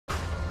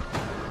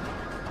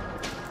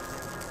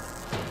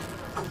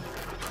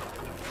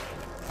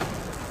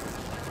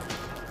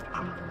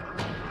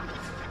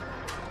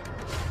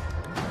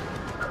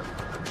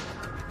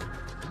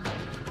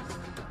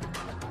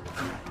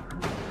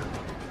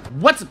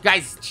What's up,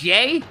 guys? It's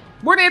Jay,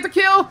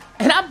 MorninAfterKill,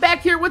 and I'm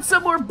back here with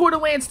some more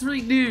Borderlands 3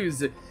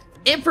 news,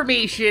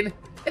 information,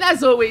 and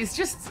as always,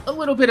 just a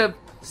little bit of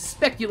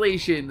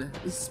speculation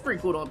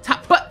sprinkled on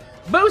top, but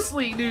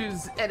mostly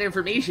news and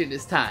information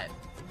this time.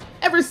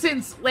 Ever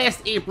since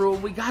last April,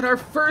 we got our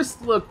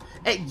first look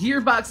at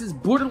Gearbox's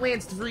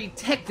Borderlands 3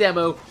 tech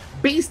demo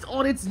based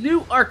on its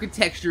new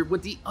architecture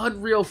with the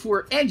Unreal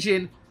 4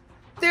 engine.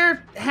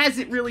 There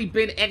hasn't really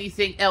been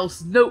anything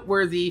else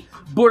noteworthy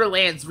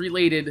Borderlands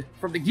related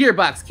from the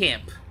Gearbox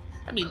camp.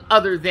 I mean,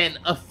 other than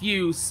a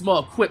few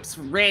small quips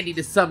from Randy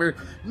this summer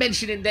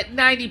mentioning that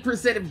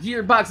 90% of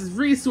Gearbox's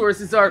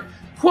resources are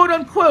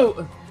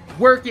quote-unquote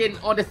working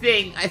on the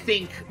thing I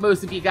think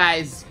most of you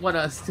guys want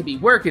us to be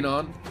working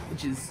on,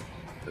 which is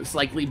most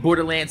likely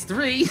Borderlands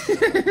 3.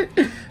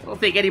 I don't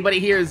think anybody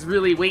here is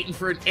really waiting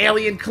for an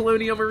alien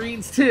Colonial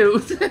Marines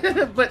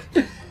 2, but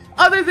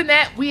other than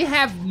that, we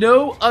have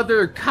no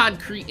other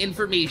concrete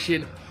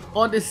information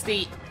on the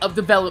state of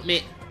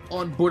development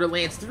on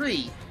Borderlands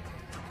 3.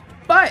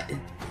 But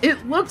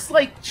it looks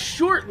like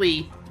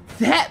shortly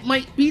that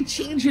might be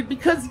changing,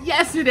 because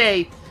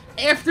yesterday,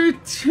 after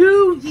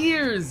 2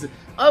 years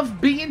of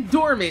being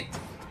dormant,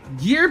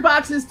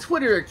 Gearbox's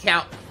Twitter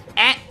account,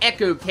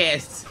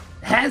 @EchoCasts,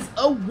 has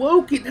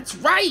awoken. That's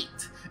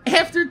right!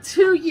 After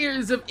 2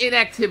 years of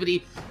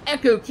inactivity,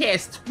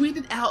 EchoCasts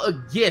tweeted out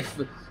a GIF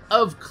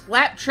of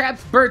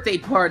Claptrap's birthday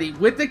party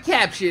with the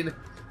caption,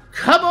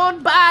 "Come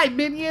on by,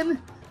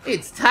 minion!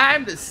 It's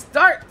time to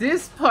start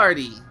this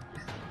party."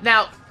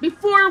 Now,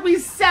 before we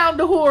sound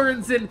the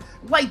horns and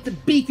light the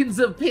beacons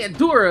of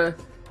Pandora,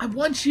 I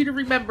want you to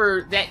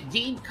remember that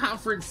game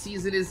conference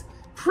season is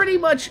pretty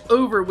much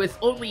over, with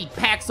only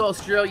PAX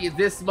Australia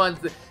this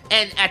month,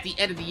 and at the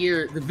end of the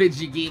year, the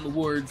Video Game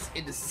Awards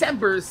in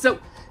December, so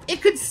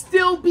it could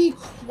still be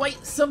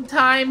quite some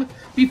time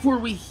before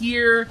we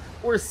hear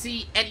or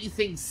see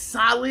anything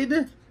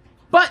solid.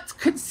 But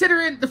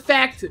considering the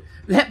fact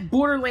that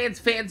Borderlands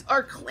fans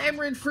are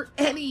clamoring for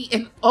any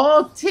and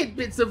all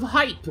tidbits of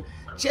hype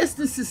just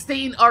to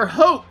sustain our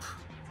hope,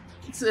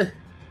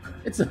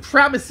 it's a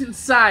promising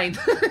sign.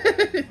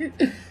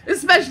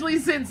 Especially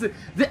since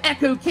the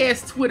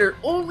EchoCast Twitter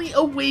only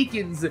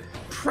awakens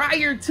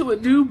prior to a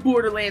new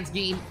Borderlands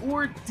game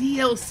or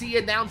DLC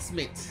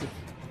announcement.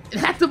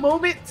 And at the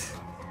moment,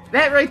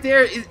 that right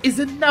there is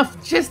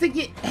enough just to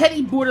get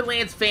any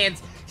Borderlands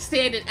fans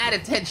standing at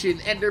attention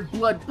and their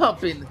blood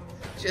pumping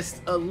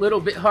just a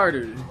little bit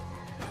harder.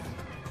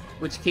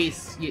 Which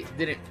case, you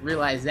didn't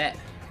realize that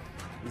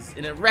is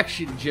an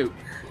erection joke.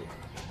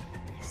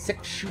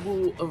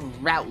 Sexual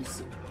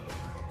arousal.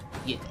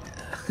 Yeah.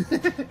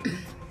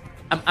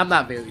 I'm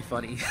not very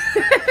funny.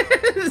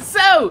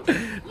 So,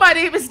 my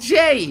name is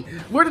Jay.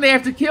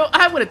 MorninAfterKill.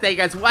 I want to thank you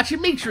guys for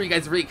watching. Make sure you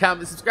guys rate,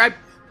 comment, and subscribe.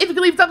 If you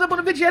can leave a thumbs up on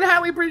the video, I'd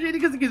highly appreciate it,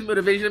 because it gives me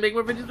motivation to make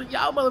more videos for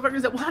y'all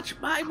motherfuckers that watch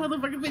my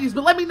motherfucking videos.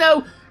 But let me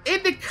know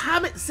in the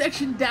comment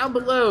section down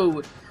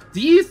below,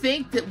 do you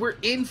think that we're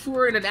in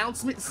for an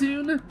announcement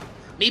soon?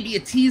 Maybe a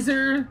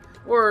teaser?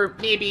 Or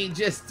maybe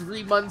just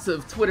 3 months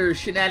of Twitter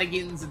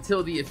shenanigans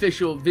until the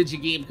official video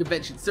game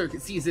convention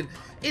circuit season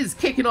is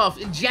kicking off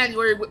in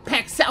January with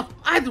PAX South?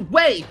 Either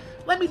way,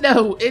 let me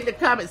know in the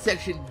comment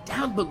section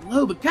down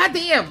below. But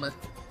goddamn,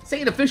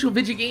 saying official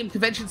video game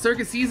convention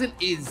circuit season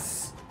is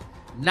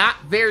not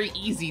very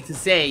easy to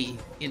say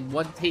in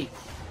one take.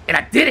 And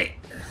I did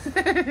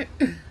it!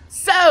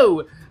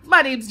 So,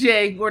 my name's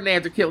Jay,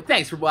 MorninAfterKill.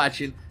 Thanks for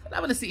watching, and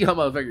I'm gonna see y'all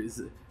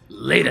motherfuckers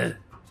later.